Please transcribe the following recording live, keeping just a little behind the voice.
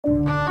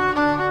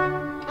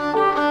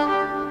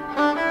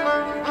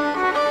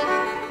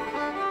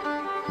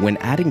When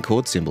adding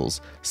chord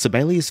symbols,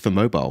 Sibelius for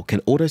mobile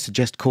can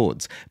auto-suggest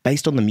chords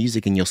based on the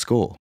music in your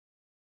score.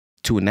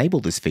 To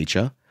enable this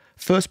feature,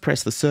 first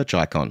press the search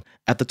icon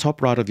at the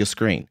top right of your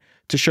screen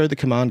to show the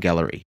command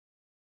gallery.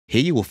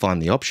 Here you will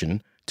find the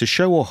option to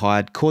show or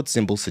hide chord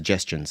symbol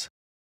suggestions.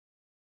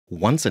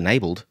 Once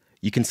enabled,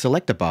 you can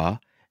select a bar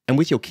and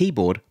with your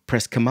keyboard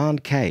press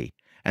Command K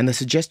and the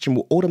suggestion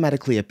will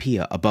automatically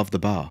appear above the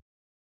bar.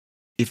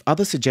 If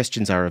other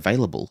suggestions are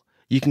available,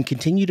 you can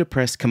continue to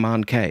press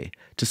Command K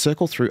to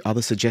circle through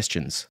other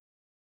suggestions.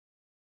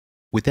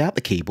 Without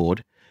the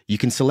keyboard, you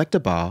can select a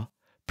bar,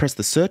 press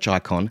the search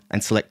icon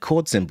and select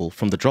chord symbol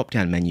from the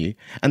drop-down menu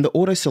and the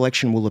auto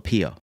selection will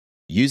appear.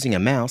 Using a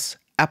mouse,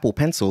 Apple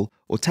Pencil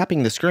or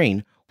tapping the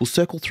screen will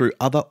circle through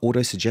other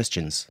auto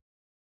suggestions.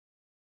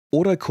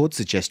 Auto chord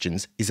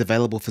suggestions is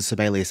available for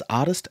Sibelius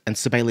Artist and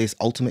Sibelius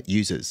Ultimate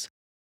users.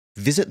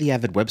 Visit the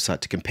Avid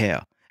website to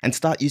compare and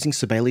start using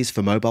Sibelius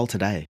for mobile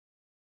today.